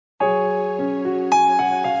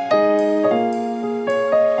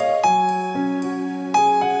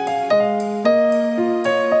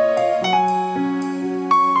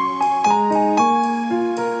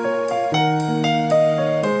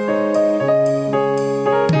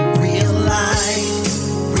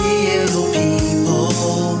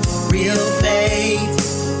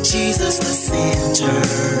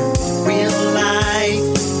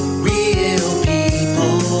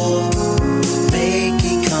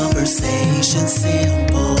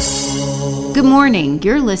Good morning.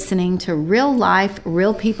 You're listening to Real Life,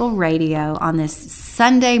 Real People Radio on this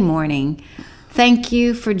Sunday morning. Thank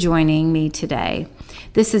you for joining me today.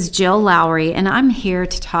 This is Jill Lowry, and I'm here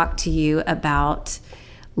to talk to you about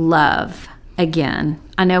love again.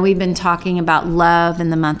 I know we've been talking about love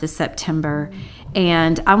in the month of September,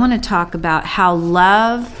 and I want to talk about how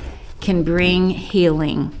love can bring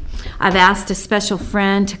healing. I've asked a special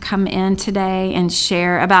friend to come in today and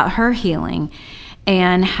share about her healing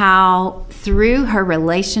and how through her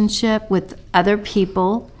relationship with other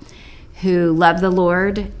people who love the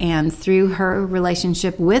Lord and through her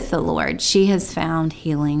relationship with the Lord, she has found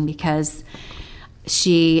healing because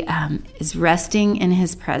she is resting in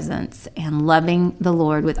His presence and loving the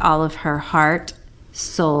Lord with all of her heart,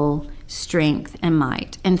 soul, strength, and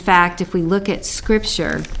might. In fact, if we look at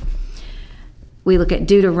Scripture, we look at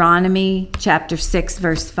Deuteronomy chapter 6,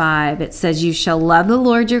 verse 5. It says, "You shall love the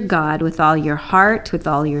Lord your God with all your heart, with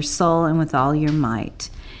all your soul, and with all your might."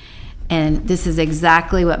 And this is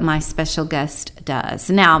exactly what my special guest does.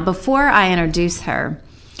 Now, before I introduce her,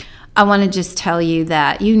 I want to just tell you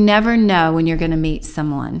that you never know when you're going to meet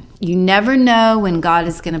someone. You never know when God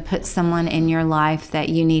is going to put someone in your life that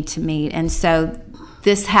you need to meet. And so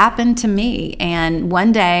this happened to me. And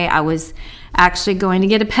one day I was actually going to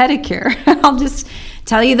get a pedicure. I'll just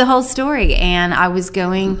tell you the whole story. And I was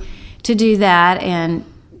going to do that, and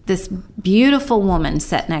this beautiful woman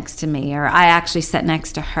sat next to me, or I actually sat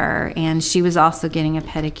next to her, and she was also getting a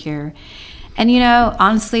pedicure. And you know,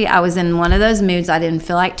 honestly, I was in one of those moods. I didn't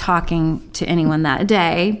feel like talking to anyone that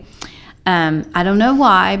day. I don't know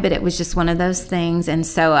why, but it was just one of those things. And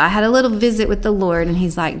so I had a little visit with the Lord, and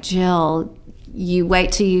He's like, "Jill, you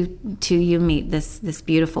wait till you meet this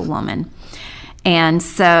beautiful woman." And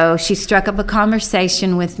so she struck up a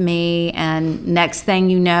conversation with me, and next thing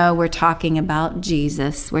you know, we're talking about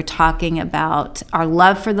Jesus. We're talking about our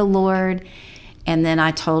love for the Lord. And then I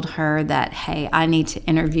told her that, "Hey, I need to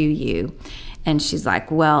interview you." And she's like,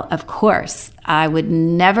 "Well, of course, I would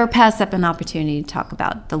never pass up an opportunity to talk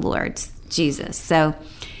about the Lord, Jesus." So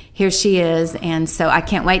here she is, and so I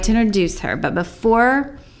can't wait to introduce her. But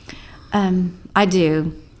before I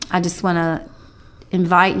do, I just want to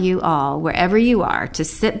invite you all, wherever you are, to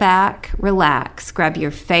sit back, relax, grab your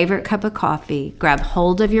favorite cup of coffee, grab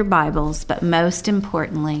hold of your Bibles, but most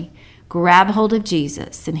importantly, grab hold of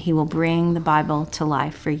Jesus, and He will bring the Bible to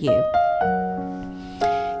life for you.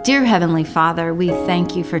 Dear Heavenly Father, we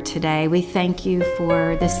thank you for today. We thank you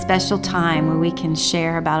for this special time where we can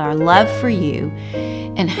share about our love for you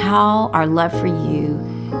and how our love for you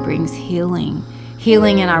brings healing.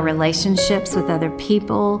 Healing in our relationships with other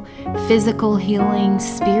people, physical healing,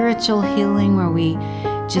 spiritual healing, where we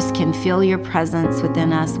just can feel your presence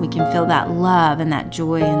within us. We can feel that love and that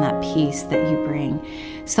joy and that peace that you bring.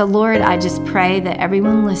 So Lord, I just pray that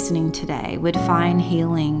everyone listening today would find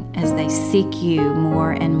healing as they seek you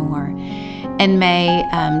more and more. And may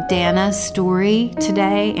Dana's story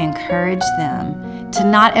today encourage them to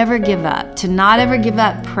not ever give up, to not ever give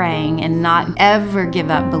up praying, and not ever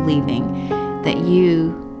give up believing that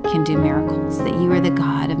you can do miracles, that you are the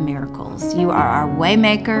God of miracles. You are our way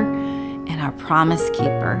maker and our promise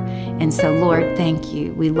keeper. And so, Lord, thank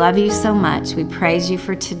you. We love you so much. We praise you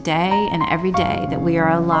for today and every day that we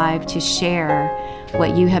are alive to share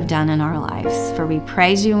what you have done in our lives. For we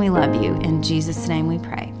praise you and we love you. In Jesus' name we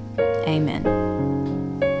pray. Amen.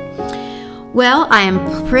 Well, I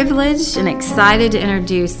am privileged and excited to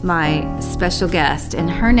introduce my special guest,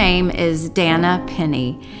 and her name is Dana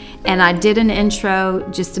Penney. And I did an intro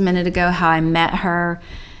just a minute ago how I met her.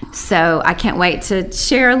 So I can't wait to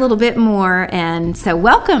share a little bit more. And so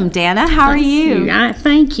welcome, Dana. How are you?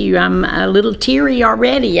 Thank you. I'm a little teary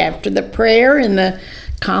already after the prayer and the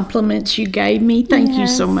compliments you gave me. Thank you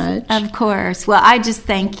so much. Of course. Well, I just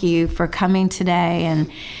thank you for coming today.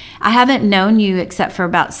 And I haven't known you except for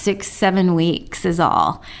about 6-7 weeks is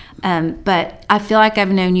all. But I feel like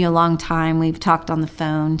I've known you a long time. We've talked on the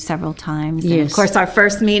phone several times. Yes. And of course, our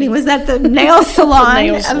first meeting was at the nail salon,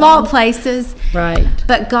 of all places. Right.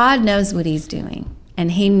 But God knows what He's doing.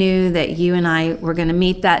 And He knew that you and I were going to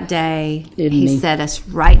meet that day. He set us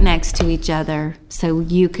right next to each other so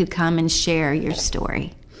you could come and share your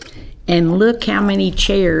story. And look how many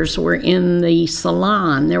chairs were in the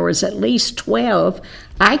salon. There was at least 12.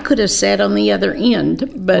 I could have sat on the other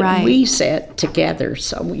end, but we sat together.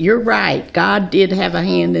 So you're right. God did have a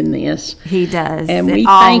hand in this. He does. And we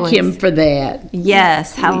thank Him for that.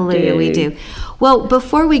 Yes, hallelujah, we do. Well,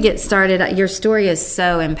 before we get started, your story is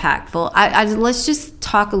so impactful. Let's just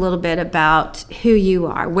talk a little bit about who you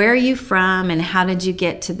are. Where are you from, and how did you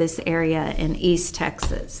get to this area in East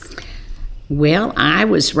Texas? Well, I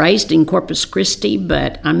was raised in Corpus Christi,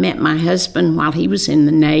 but I met my husband while he was in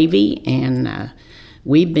the Navy, and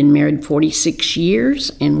we've been married 46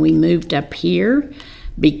 years, and we moved up here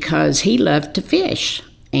because he loved to fish,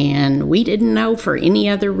 and we didn't know for any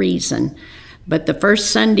other reason. But the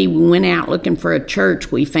first Sunday we went out looking for a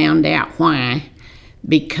church, we found out why,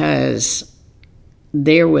 because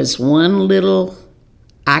there was one little,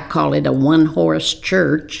 I call it a one-horse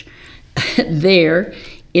church, there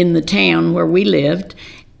in the town where we lived.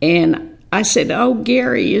 And I said, "Oh,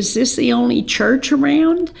 Gary, is this the only church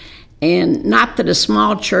around?" And not that a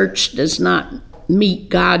small church does not meet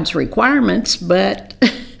God's requirements, but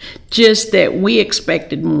just that we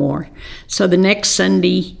expected more. So the next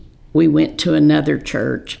Sunday, we went to another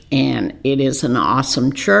church, and it is an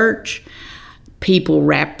awesome church. People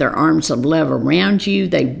wrapped their arms of love around you.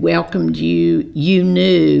 They welcomed you. You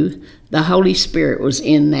knew the Holy Spirit was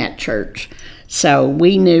in that church. So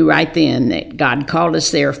we knew right then that God called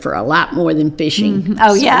us there for a lot more than fishing. Mm-hmm.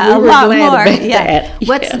 Oh, so yeah, we a lot glad more. About Yeah.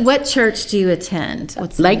 that. What church do you attend?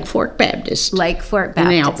 Lake Fork Baptist. Lake Fork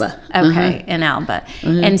Baptist. In Alba. Okay, in Alba.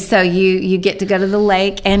 And so you get to go to the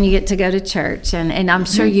lake and you get to go to church. And I'm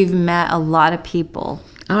sure you've met a lot of people.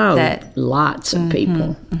 Oh, lots of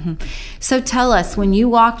people. Mm-hmm. So tell us, when you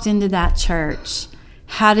walked into that church,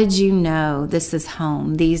 how did you know this is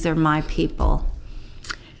home? These are my people.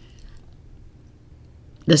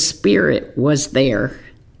 The Spirit was there.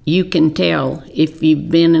 You can tell if you've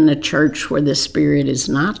been in a church where the Spirit is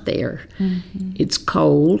not there. Mm-hmm. It's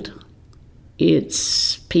cold.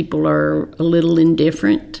 People are a little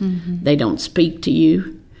indifferent. Mm-hmm. They don't speak to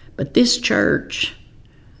you. But this church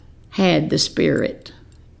had the Spirit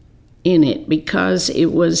in it because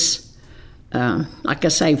it was, like I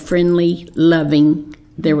say, friendly, loving.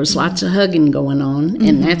 There was lots of hugging going on,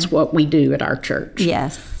 and that's what we do at our church.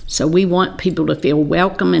 Yes. So we want people to feel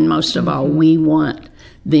welcome, and most of all, we want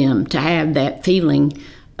them to have that feeling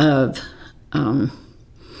of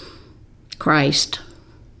Christ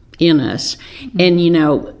in us. And, you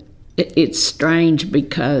know, it's strange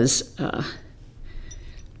because,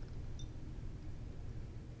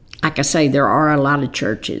 like I say, there are a lot of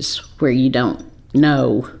churches where you don't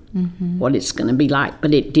know what it's going to be like,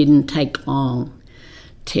 but it didn't take long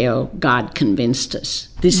till God convinced us.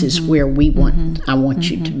 This is where we want. I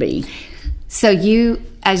want you to be. So you,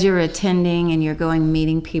 as you're attending and you're going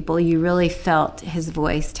meeting people, you really felt His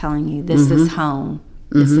voice telling you, this is home.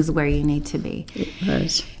 This is where you need to be. It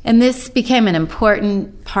was. And this became an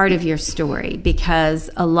important part of your story because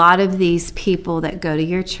a lot of these people that go to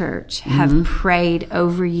your church have prayed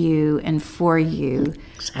over you and for you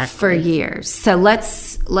for years. So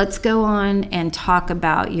let's go on and talk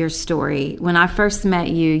about your story. When I first met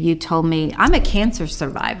you, you told me, I'm a cancer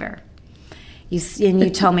survivor. And you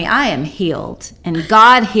told me I am healed, and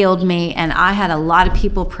God healed me, and I had a lot of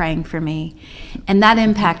people praying for me, and that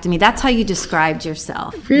impacted me. That's how you described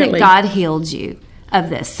yourself, really? That God healed you of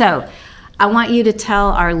this. So I want you to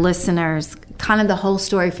tell our listeners kind of the whole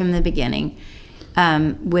story from the beginning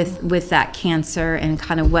with that cancer and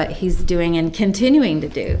kind of what He's doing and continuing to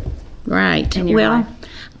do. Right. In your life.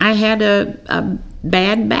 I had a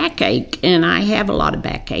bad backache, and I have a lot of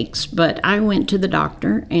backaches, but I went to the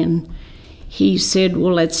doctor, and he said,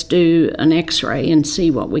 well, let's do an x-ray and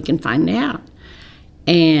see what we can find out.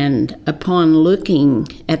 And upon looking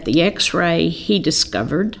at the x-ray, he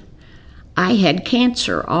discovered I had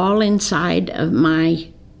cancer all inside of my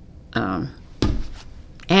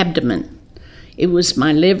abdomen. It was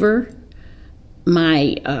my liver,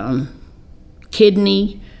 my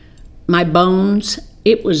kidney, my bones.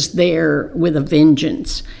 It was there with a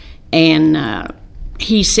vengeance. And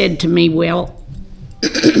he said to me, well,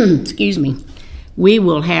 excuse me, we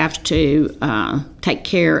will have to take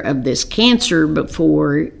care of this cancer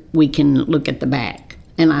before we can look at the back.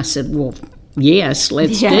 And I said, well, yes,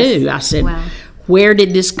 let's do. I said, wow. Where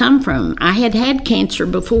did this come from? I had cancer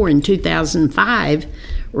before in 2005,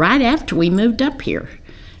 right after we moved up here.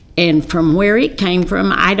 And from where it came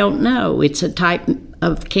from, I don't know. It's a type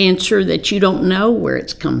of cancer that you don't know where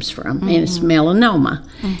it comes from, and it's melanoma.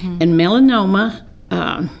 And melanoma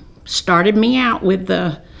started me out with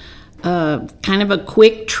kind of a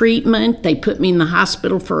quick treatment. They put me in the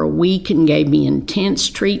hospital for a week and gave me intense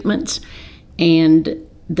treatments. And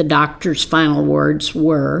the doctor's final words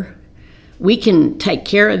were, we can take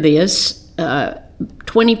care of this,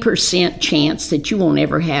 20% chance that you won't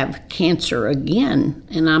ever have cancer again.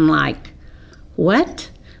 And I'm like, what?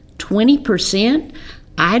 20%?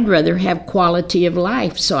 I'd rather have quality of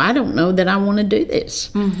life, so I don't know that I want to do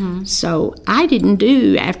this. So I didn't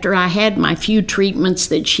do, after I had my few treatments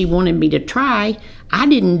that she wanted me to try, I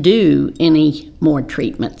didn't do any more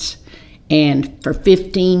treatments. And for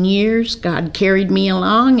 15 years, God carried me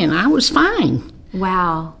along, and I was fine.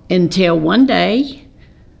 Wow. Until one day,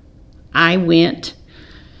 I went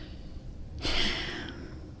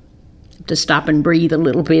to stop and breathe a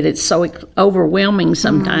little bit. It's so overwhelming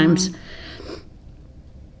sometimes.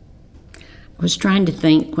 I was trying to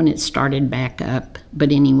think when it started back up.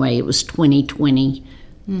 But anyway, it was 2020.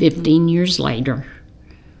 15 years later,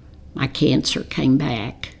 my cancer came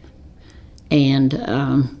back. And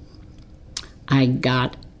I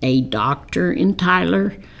got a doctor in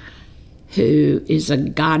Tyler who is a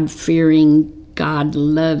God-fearing,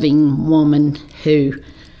 God-loving woman who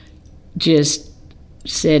just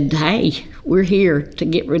said, hey, we're here to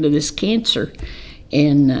get rid of this cancer.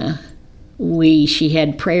 And she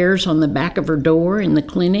had prayers on the back of her door in the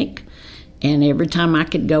clinic. And every time I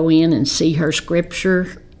could go in and see her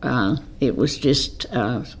scripture, it was just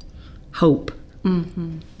hope.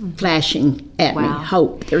 Flashing at me.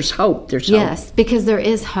 Hope. There's hope. There's hope. Yes, because there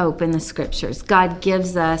is hope in the scriptures. God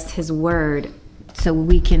gives us his word so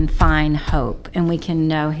we can find hope and we can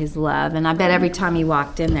know his love. And I bet every time you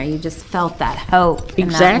walked in there, you just felt that hope and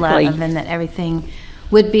that love and that everything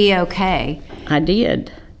would be okay. I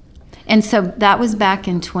did. And so that was back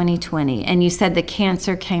in 2020. And you said the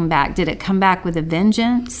cancer came back. Did it come back with a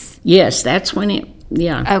vengeance? Yes, that's when it...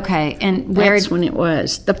 Yeah. Okay, and that's when it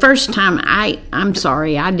was. The first time I'm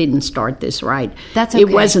sorry, I didn't start this right. That's okay. It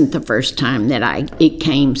wasn't the first time that it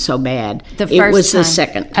came so bad. It was the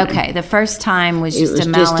second time. Okay, the first time was just a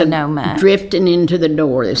melanoma. Just drifting into the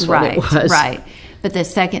door is what it was. Right. But the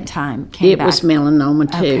second time came back. It was melanoma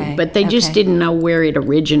too. Okay, but they just didn't know where it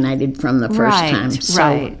originated from the first time.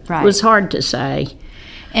 So it was hard to say.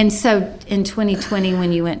 And so in 2020,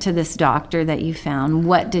 when you went to this doctor that you found,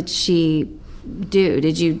 what did she do?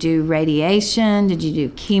 Did you do radiation? Did you do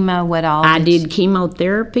chemo? What all? I did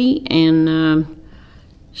chemotherapy, and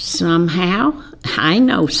somehow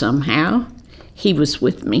he was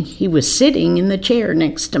with me. He was sitting in the chair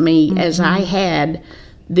next to me as I had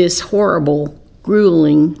this horrible,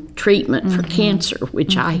 grueling treatment for cancer,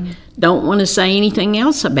 which I don't want to say anything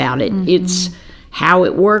else about it. It's how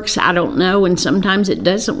it works, I don't know, and sometimes it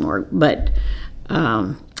doesn't work. But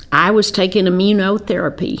I was taking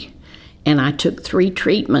immunotherapy. And I took 3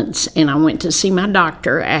 treatments, and I went to see my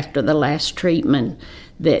doctor after the last treatment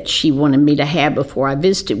that she wanted me to have before I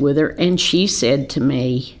visited with her. And she said to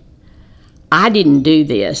me, I didn't do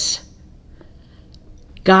this.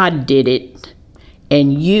 God did it,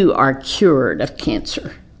 and you are cured of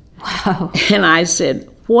cancer. Wow. And I said,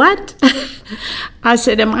 what? I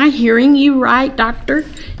said, am I hearing you right, doctor?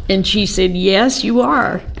 And she said, yes, you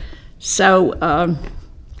are. So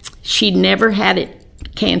she never had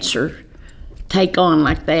cancer take on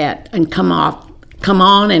like that and come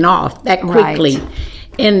on and off that quickly. Right.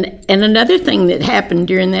 And another thing that happened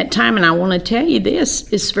during that time, and I want to tell you this,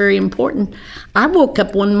 is very important. I woke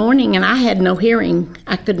up one morning and I had no hearing.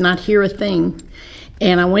 I could not hear a thing.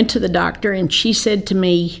 And I went to the doctor, and she said to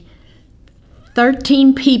me,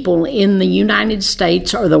 13 people in the United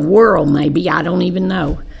States, or the world maybe, I don't even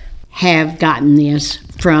know, have gotten this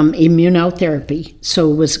from immunotherapy. So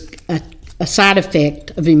it was a side effect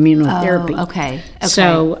of immunotherapy. Oh, okay.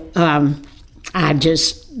 So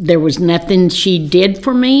there was nothing she did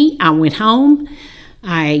for me. I went home.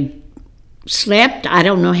 I slept. I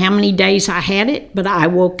don't know how many days I had it, but I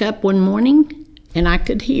woke up one morning and I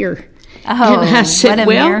could hear. Oh, and I said,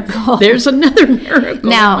 what a miracle. There's another miracle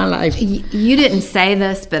now, in my life. You didn't say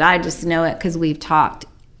this, but I just know it because we've talked.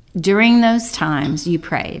 During those times, you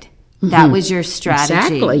prayed. That was your strategy.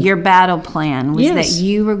 Exactly. Your battle plan was that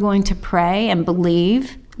you were going to pray and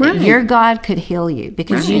believe that your God could heal you,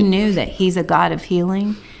 because you knew that he's a God of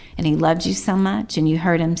healing and he loved you so much, and you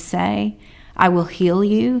heard him say, I will heal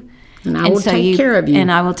you. And I will take care of you.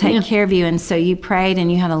 And I will take care of you. And so you prayed,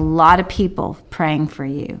 and you had a lot of people praying for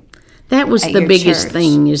you. That was the biggest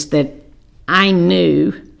thing, is that I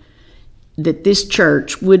knew that this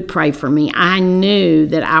church would pray for me. I knew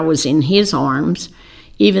that I was in his arms.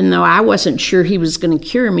 Even though I wasn't sure he was going to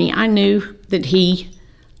cure me, I knew that he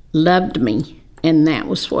loved me. And that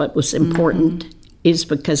was what was important, is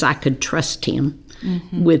because I could trust him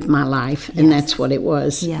with my life. And that's what it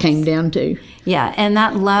came down to. Yeah, and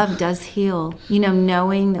that love does heal.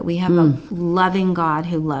 Knowing that we have a loving God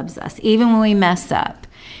who loves us, even when we mess up.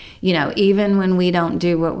 Even when we don't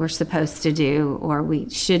do what we're supposed to do or we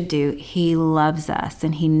should do, he loves us,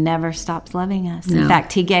 and he never stops loving us. No. In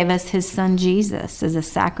fact, he gave us his son Jesus as a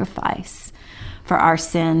sacrifice for our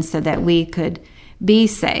sins so that we could be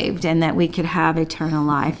saved and that we could have eternal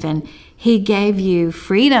life. And he gave you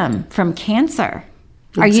freedom from cancer.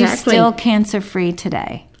 Exactly. Are you still cancer-free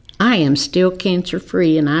today? I am still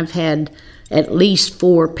cancer-free, and I've had at least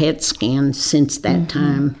 4 PET scans since that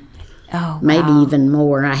time. Oh, maybe wow. even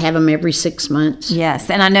more. I have them every 6 months. Yes,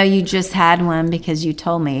 and I know you just had one because you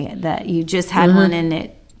told me that you just had one and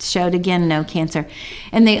it showed again no cancer.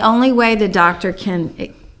 And the only way the doctor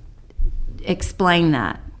can explain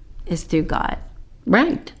that is through God.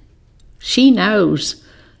 Right. She knows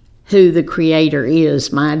who the Creator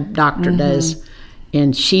is. My doctor does.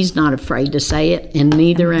 And she's not afraid to say it, and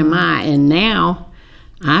neither am I. And now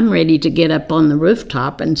I'm ready to get up on the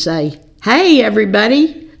rooftop and say, hey,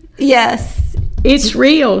 everybody. Yes. It's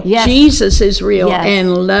real. Yes. Jesus is real, yes.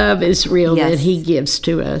 and love is real yes. that he gives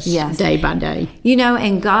to us day by day. You know,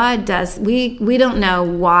 and God does, we don't know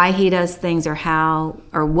why he does things or how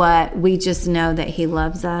or what. We just know that he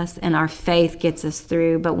loves us and our faith gets us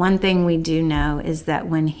through. But one thing we do know is that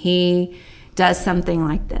when he does something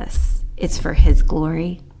like this, it's for his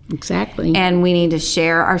glory. Exactly. And we need to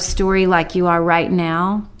share our story like you are right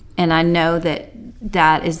now. And I know that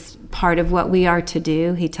that is part of what we are to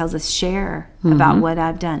do. He tells us share about what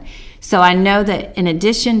I've done. So I know that in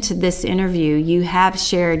addition to this interview, you have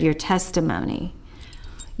shared your testimony.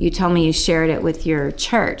 You told me you shared it with your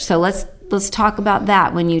church. So let's talk about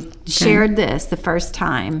that. When you shared this the first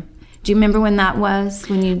time, do you remember when that was,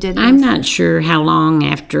 when you did this? I'm not sure how long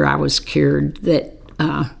after I was cured that,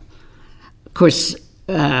 of course,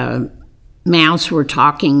 mouths were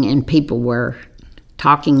talking and people were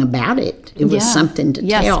talking about it. It was something to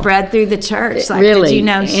tell. Yeah, spread through the church. Like, really. Did you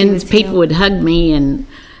know she and was people healed? would hug me and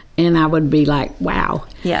I would be like, wow.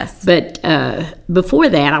 Yes. But before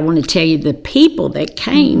that, I want to tell you the people that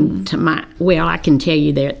came to my, well, I can tell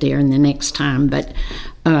you that there in the next time, but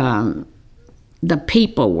the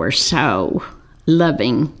people were so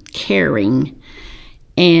loving, caring.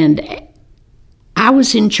 And I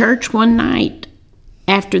was in church one night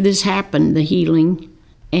after this happened, the healing,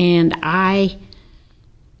 and I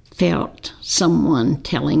felt someone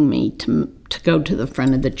telling me to go to the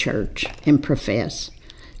front of the church and profess.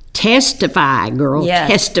 Testify, girl,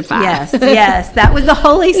 testify. Yes. That was the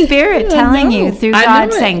Holy Spirit telling you through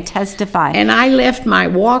God saying testify. And I left my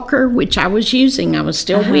walker, which I was using. I was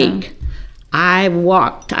still weak. I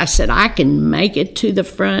walked. I said, I can make it to the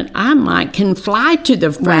front. I can fly to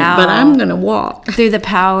the front, but I'm going to walk. Through the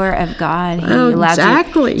power of God. He allowed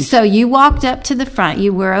exactly. You. So you walked up to the front.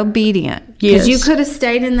 You were obedient. Because you could have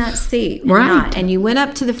stayed in that seat. Right. And you went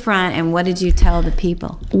up to the front, and what did you tell the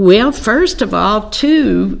people? Well, first of all,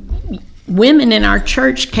 2 women in our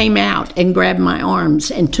church came out and grabbed my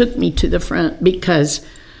arms and took me to the front because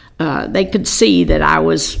they could see that I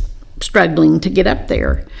was struggling to get up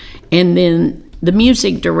there. And then the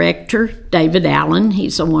music director, David Allen,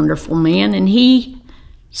 he's a wonderful man, and he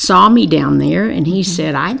saw me down there, and he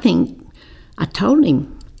said, I told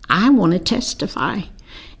him, I want to testify.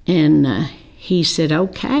 And he said,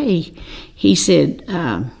 okay. He said,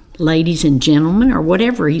 ladies and gentlemen, or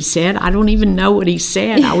whatever he said. I don't even know what he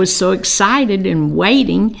said. I was so excited and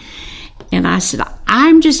waiting. And I said,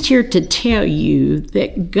 I'm just here to tell you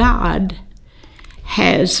that God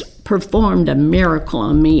has performed a miracle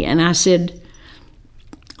on me. And I said,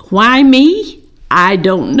 why me? I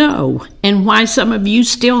don't know. And why some of you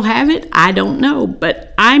still have it? I don't know.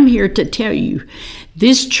 But I'm here to tell you,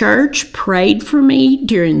 this church prayed for me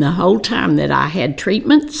during the whole time that I had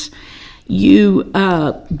treatments. You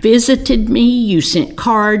visited me, you sent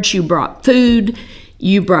cards, you brought food,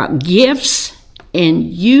 you brought gifts, and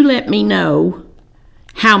you let me know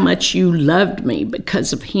how much you loved me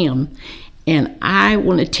because of him. And I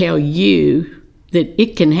want to tell you that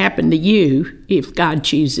it can happen to you if God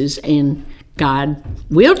chooses, and God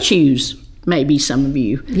will choose maybe some of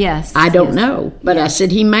you. Yes. I don't know. But I said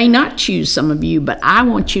he may not choose some of you, but I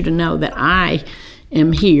want you to know that I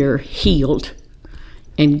am here healed,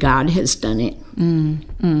 and God has done it.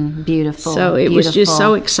 Beautiful. So it was just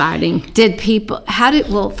so exciting.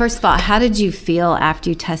 First of all, how did you feel after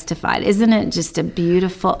you testified? Isn't it just a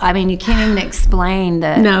beautiful, I mean, you can't even explain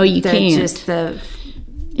No, you can't. Just the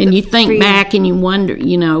And you think back and you wonder,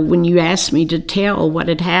 when you asked me to tell what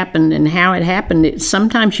had happened and how it happened,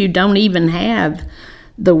 sometimes you don't even have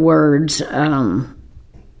the words.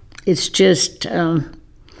 It's just...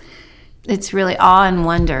 it's really awe and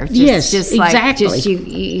wonder. Yes, exactly.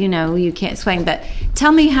 You can't explain. But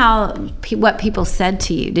tell me what people said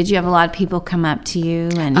to you. Did you have a lot of people come up to you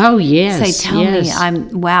and say,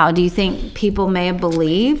 me, wow, do you think people may have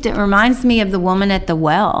believed? It reminds me of the woman at the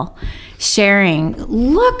well sharing,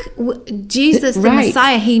 look, Jesus, the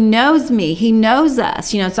Messiah, he knows me. He knows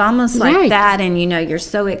us. It's almost like that. And, you're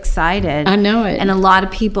so excited. I know it. And a lot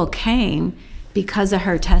of people came. because of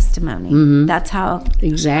her testimony. That's how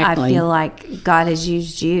exactly I feel like God has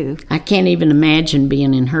used you. I can't even imagine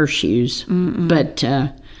being in her shoes. But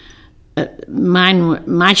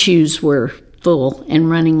my shoes were full and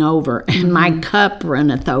running over, and my cup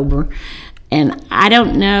runneth over. And I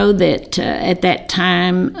don't know that at that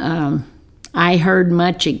time I heard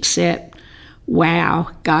much except, wow,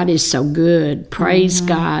 God is so good. Praise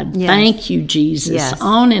God. Yes. Thank you, Jesus. Yes.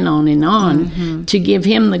 On and on and on to give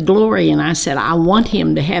him the glory. And I said, I want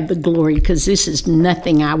him to have the glory because this is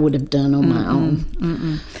nothing I would have done on my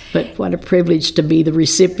own. But what a privilege to be the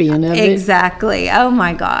recipient of it. Exactly. Oh,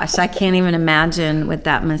 my gosh. I can't even imagine what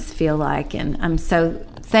that must feel like. And I'm so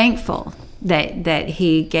thankful that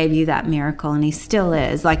he gave you that miracle, and he still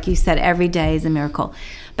is. Like you said, every day is a miracle.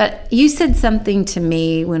 But you said something to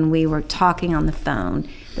me when we were talking on the phone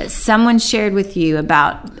that someone shared with you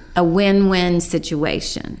about a win-win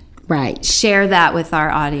situation. Right. Share that with our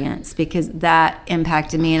audience, because that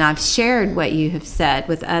impacted me, and I've shared what you have said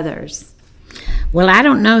with others. Well, I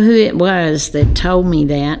don't know who it was that told me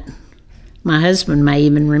that. My husband may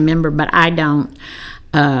even remember, but I don't.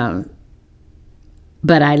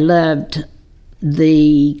 But I loved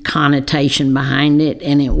the connotation behind it,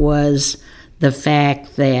 and it was the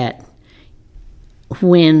fact that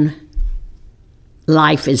when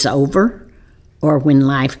life is over or when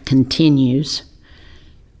life continues,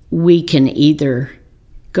 we can either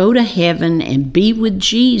go to heaven and be with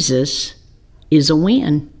Jesus is a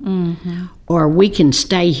win, or we can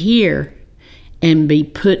stay here and be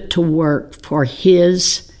put to work for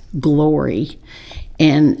his glory.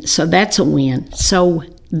 And so that's a win. So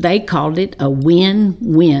they called it a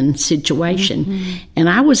win-win situation. And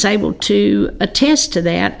I was able to attest to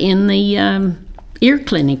that in the ear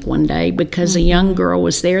clinic one day, because a young girl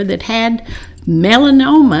was there that had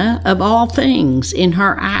melanoma, of all things, in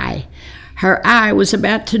her eye. Her eye was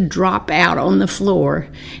about to drop out on the floor,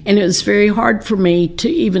 and it was very hard for me to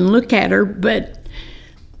even look at her, but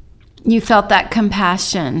you felt that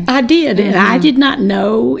compassion. I did, and I did not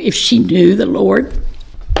know if she knew the Lord.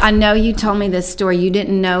 I know you told me this story. You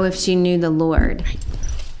didn't know if she knew the Lord.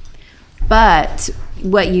 But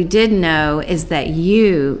what you did know is that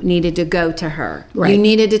you needed to go to her. Right. You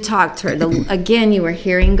needed to talk to her. Again, you were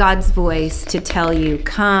hearing God's voice to tell you,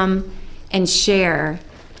 come and share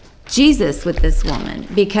Jesus with this woman,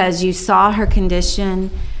 because you saw her condition,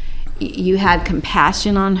 you had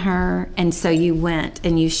compassion on her, and so you went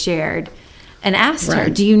and you shared and asked her,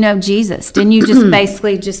 do you know Jesus? Didn't you just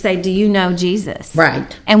basically just say, do you know Jesus?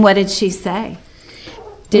 Right. And what did she say?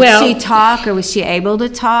 Did she talk, or was she able to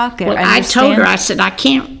talk? Well, I told her, I said, I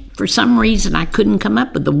can't, for some reason, I couldn't come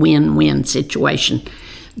up with the win-win situation.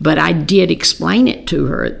 But I did explain it to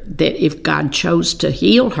her that if God chose to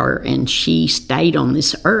heal her and she stayed on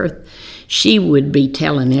this earth, she would be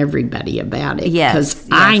telling everybody about it. Yes. Because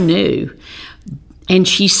I knew. And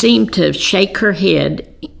she seemed to shake her head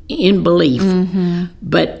in belief.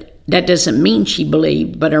 But that doesn't mean she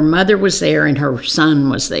believed. But her mother was there and her son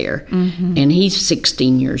was there. And he's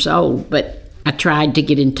 16 years old. But I tried to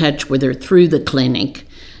get in touch with her through the clinic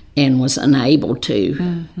and was unable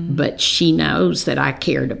to. But she knows that I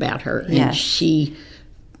cared about her. And she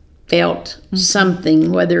felt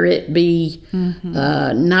something, whether it be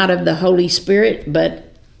not of the Holy Spirit,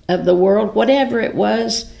 but of the world, whatever it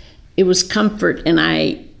was comfort,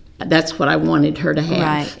 and that's what I wanted her to have.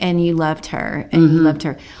 Right, and you loved her, and you loved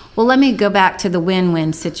her. Well, let me go back to the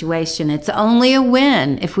win-win situation. It's only a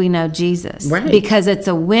win if we know Jesus. Right. Because it's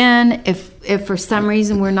a win if for some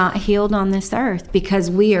reason we're not healed on this earth,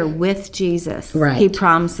 because we are with Jesus. Right. He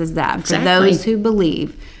promises that. Exactly. For those who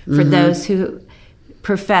believe, for those who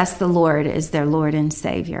profess the Lord as their Lord and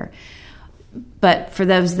Savior. But for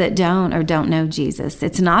those that don't or don't know Jesus,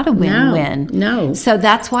 it's not a win-win. No. So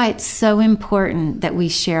that's why it's so important that we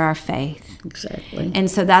share our faith. Exactly. And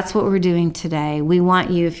so that's what we're doing today. We want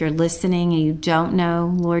you, if you're listening and you don't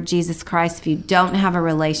know Lord Jesus Christ, if you don't have a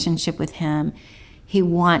relationship with him, he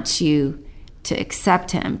wants you to accept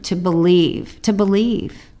him, to believe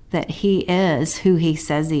that he is who he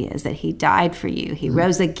says he is, that he died for you, he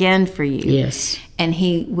rose again for you. Yes. And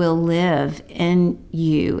he will live in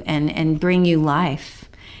you and bring you life,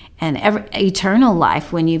 and eternal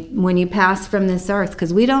life when you pass from this earth,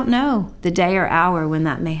 because we don't know the day or hour when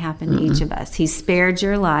that may happen to each of us. He spared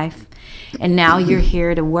your life, and now you're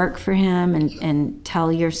here to work for him and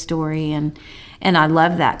tell your story, and I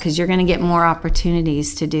love that, because you're going to get more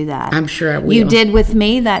opportunities to do that. I'm sure I will. You did with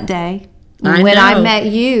me that day. When I met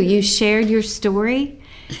you, you shared your story,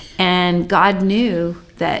 and God knew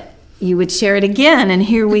that you would share it again, and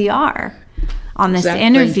here we are on this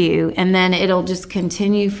interview, and then it'll just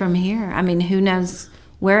continue from here. I mean, who knows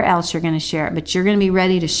where else you're going to share it, but you're going to be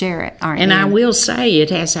ready to share it, aren't you? And I will say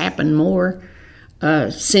it has happened more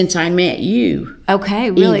since I met you.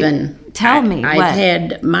 Okay, really? Tell me. I've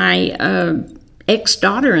had my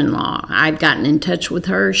ex-daughter-in-law. I've gotten in touch with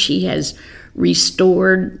her.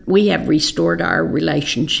 We have restored our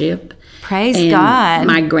relationship. Praise God.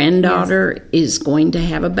 My granddaughter is going to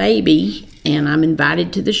have a baby, and I'm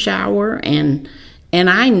invited to the shower, and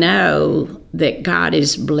I know that God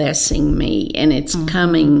is blessing me, and it's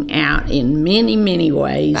coming out in many, many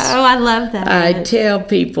ways. Oh, I love that. I tell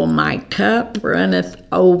people my cup runneth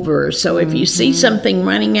over. So if you see something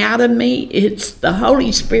running out of me, it's the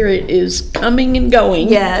Holy Spirit is coming and going.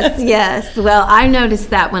 Yes. Well, I noticed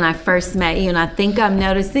that when I first met you, and I think I'm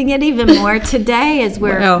noticing it even more today as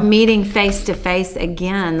we're meeting face to face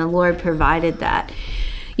again. The Lord provided that.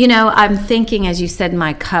 You know, I'm thinking, as you said,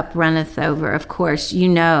 my cup runneth over. Of course,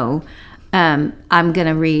 I'm going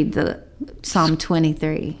to read the Psalm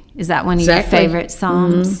 23. Is that one of your favorite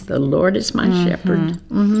Psalms? The Lord is my shepherd.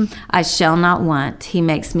 I shall not want. He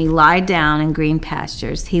makes me lie down in green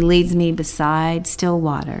pastures. He leads me beside still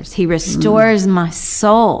waters. He restores my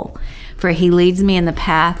soul, for he leads me in the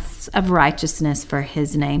paths of righteousness for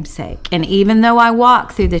his name's sake. And even though I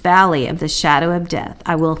walk through the valley of the shadow of death,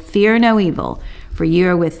 I will fear no evil, for you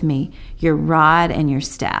are with me. Your rod and your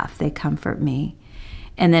staff, they comfort me.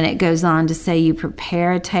 And then it goes on to say, you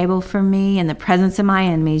prepare a table for me in the presence of my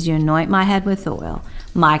enemies. You anoint my head with oil.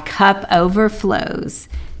 My cup overflows.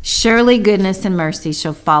 Surely goodness and mercy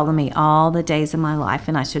shall follow me all the days of my life,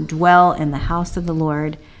 and I shall dwell in the house of the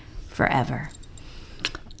Lord forever.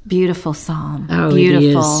 Beautiful psalm. Oh,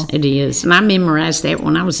 beautiful. It is. And I memorized that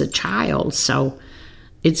when I was a child, so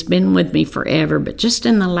it's been with me forever. But just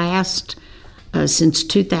in the last, since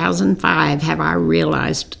 2005, have I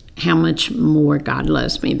realized how much more God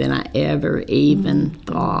loves me than I ever even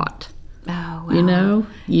thought. Oh, wow. You know,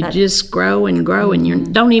 just grow and grow, and you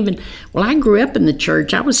don't even. Well, I grew up in the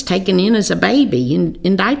church. I was taken in as a baby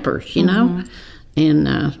in diapers, you know,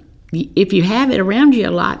 and if you have it around you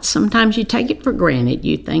a lot, sometimes you take it for granted.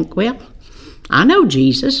 You think, well, I know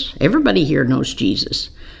Jesus. Everybody here knows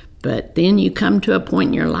Jesus. But then you come to a point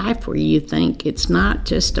in your life where you think it's not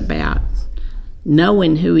just about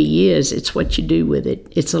knowing who he is, it's what you do with it.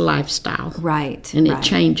 It's a lifestyle. Right. And it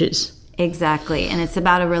changes. Exactly. And it's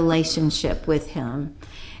about a relationship with him.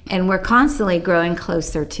 And we're constantly growing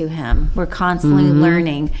closer to him. We're constantly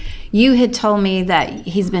learning. You had told me that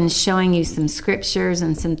he's been showing you some scriptures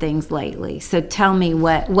and some things lately. So tell me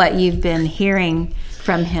what you've been hearing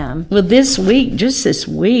from him. Well, this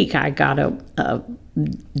week, I got a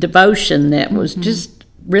devotion that was just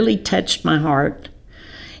really touched my heart.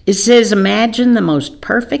 It says, imagine the most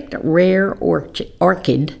perfect rare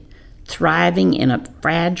orchid thriving in a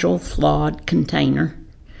fragile, flawed container.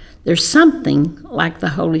 There's something like the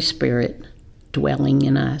Holy Spirit dwelling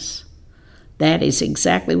in us. That is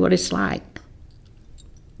exactly what it's like.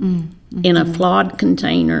 In a flawed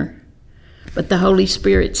container, but the Holy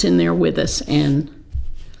Spirit's in there with us, and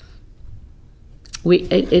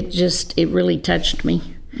it really touched me.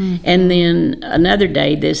 And then another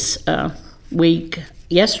day this week,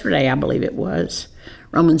 yesterday I believe it was,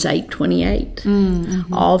 Romans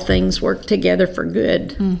 8:28. All things work together for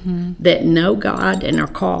good that know God and are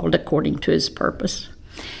called according to his purpose.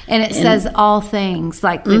 And it says all things,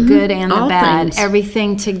 like the good and the bad, things.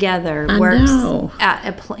 Everything together works.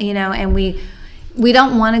 And we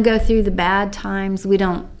don't want to go through the bad times. We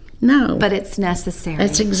don't. No. But it's necessary.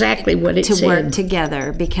 That's exactly what it said. To work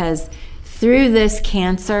together, because through this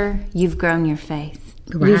cancer, you've grown your faith.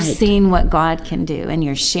 Right. You've seen what God can do, and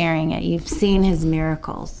you're sharing it. You've seen his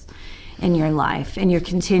miracles in your life, and you're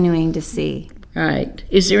continuing to see. Right.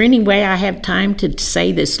 Is there any way I have time to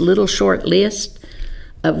say this little short list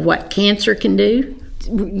of what cancer can do?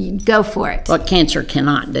 Go for it. What cancer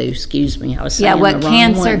cannot do, excuse me. I was saying what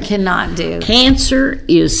cancer cannot do. Cancer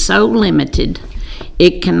is so limited.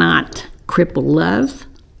 It cannot cripple love,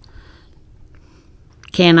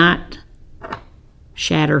 cannot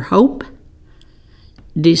shatter hope,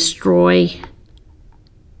 destroy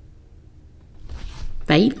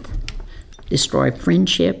faith, destroy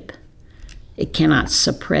friendship. It cannot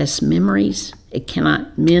suppress memories. It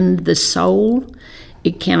cannot mend the soul.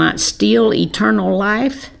 It cannot steal eternal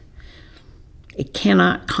life. It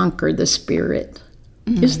cannot conquer the spirit.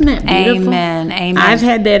 Isn't that beautiful? Amen. I've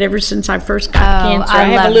had that ever since I first got cancer. I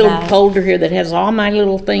have a little folder here that has all my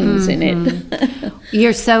little things in it.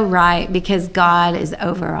 You're so right, because God is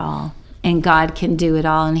over all, and God can do it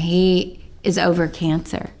all, and he is over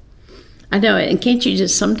cancer. I know it. And can't you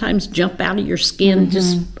just sometimes jump out of your skin?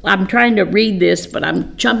 I'm trying to read this, but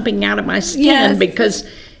I'm jumping out of my skin because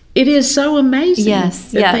it is so amazing.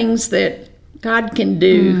 Yes, the things that God can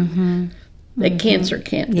do that cancer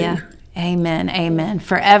can't do. Yeah. Amen. Amen.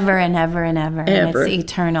 Forever and ever and ever. And it's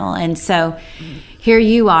eternal. And so here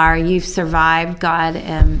you are. You've survived. God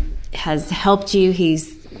has helped you.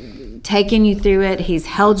 He's taken you through it. He's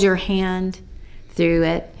held your hand through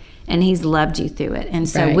it. And He's loved you through it. And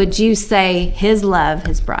so would you say His love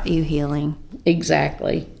has brought you healing?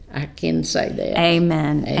 Exactly. I can say that.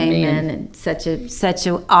 Amen. Amen. It's such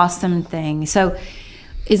an awesome thing. So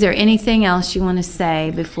is there anything else you want to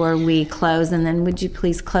say before we close? And then would you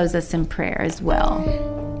please close us in prayer as well?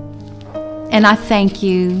 And I thank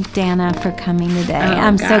you, Dana, for coming today.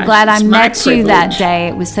 I'm so glad I met you that day.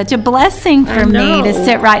 It was such a blessing for me to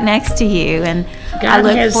sit right next to you. And I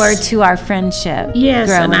look forward to our friendship. Yes,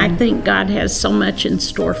 growing. And I think God has so much in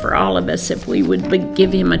store for all of us if we would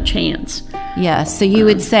give Him a chance. Yes, so you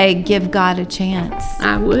would say, give God a chance.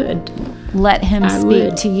 I would. Let Him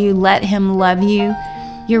speak to you. Let Him love you.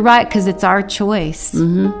 You're right, because it's our choice.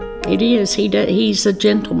 It is. He's a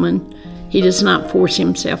gentleman. He does not force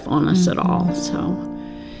Himself on us at all. So,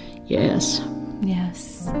 yes.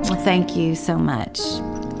 Yes. Well, thank you so much.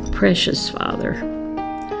 Precious Father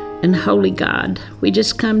and Holy God, we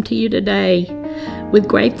just come to you today with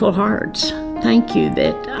grateful hearts. Thank you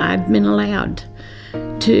that I've been allowed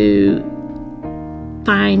to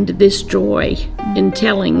find this joy in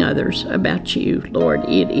telling others about you, Lord.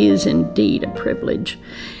 It is indeed a privilege.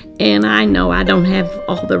 And I know I don't have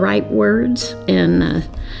all the right words, and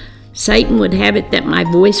Satan would have it that my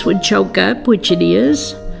voice would choke up, which it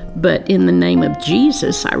is. But in the name of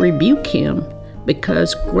Jesus, I rebuke him,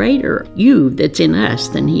 because greater you that's in us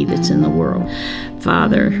than he that's in the world.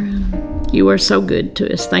 Father, you are so good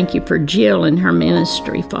to us. Thank you for Jill and her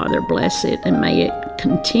ministry. Father, bless it, and may it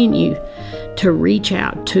continue to reach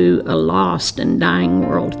out to a lost and dying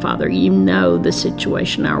world. Father, you know the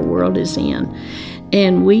situation our world is in,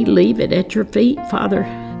 and we leave it at your feet, Father,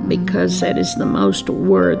 because that is the most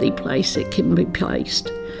worthy place it can be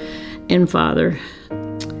placed. And Father,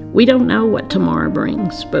 we don't know what tomorrow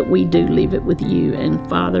brings, but we do leave it with you. And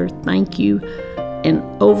Father, thank you and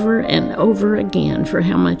over again for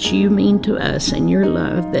how much you mean to us and your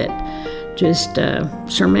love that just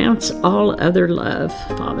surmounts all other love,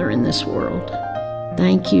 Father, in this world.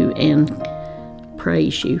 Thank you and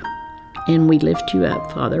praise you. And we lift you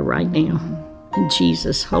up, Father, right now. In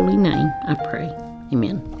Jesus' holy name, I pray.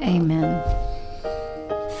 Amen. Amen.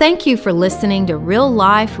 Thank you for listening to Real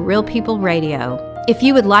Life, Real People Radio. If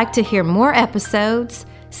you would like to hear more episodes,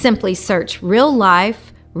 simply search Real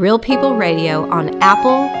Life, Real People Radio on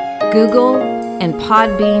Apple, Google, and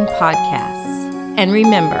Podbean podcasts. And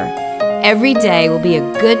remember, every day will be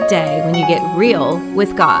a good day when you get real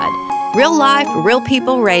with God. Real Life, Real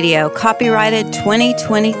People Radio, copyrighted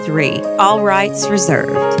 2023. All rights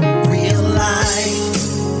reserved. Real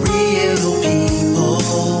life, real people,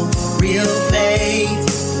 real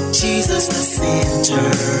faith, Jesus the center,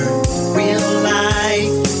 real